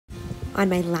On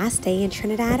my last day in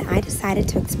Trinidad, I decided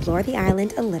to explore the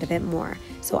island a little bit more.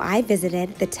 So I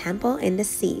visited the temple in the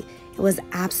sea. It was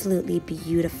absolutely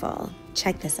beautiful.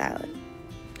 Check this out.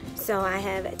 So I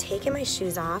have taken my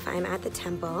shoes off. I'm at the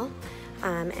temple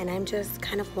and I'm just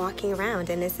kind of walking around,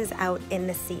 and this is out in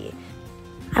the sea.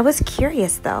 I was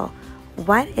curious though,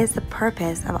 what is the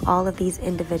purpose of all of these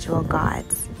individual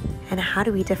gods? And how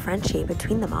do we differentiate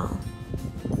between them all?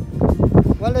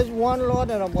 Well, there's one Lord,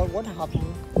 and about what happened,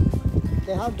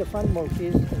 they have different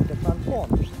murtis in different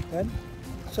forms, right?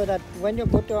 So that when you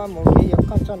go to a murti, you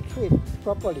concentrate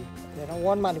properly. You know,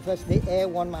 one manifests the air,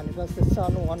 one manifests the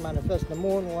sun, one manifests the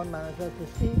moon, one manifests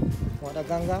the sea, or the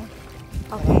Ganga,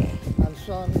 Okay. and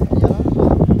so on, you know,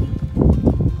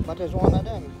 but it's one of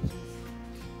them.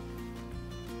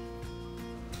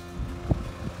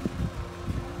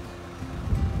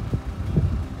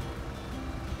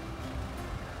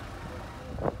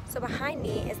 So behind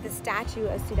me is the statue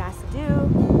of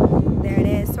Sudasadu. There it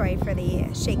is, sorry for the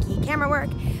shaky camera work,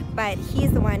 but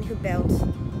he's the one who built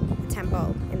the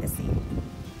temple in the sea.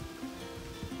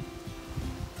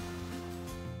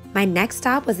 My next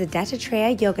stop was the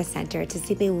Dattatreya Yoga Centre to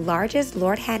see the largest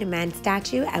Lord Hanuman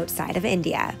statue outside of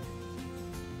India.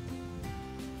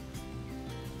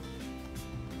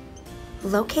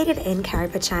 Located in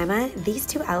Carapichaima, these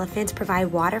two elephants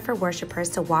provide water for worshippers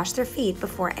to wash their feet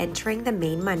before entering the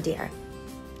main mandir.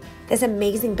 This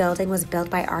amazing building was built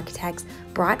by architects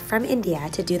brought from India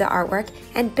to do the artwork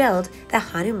and build the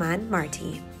Hanuman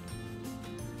Marti.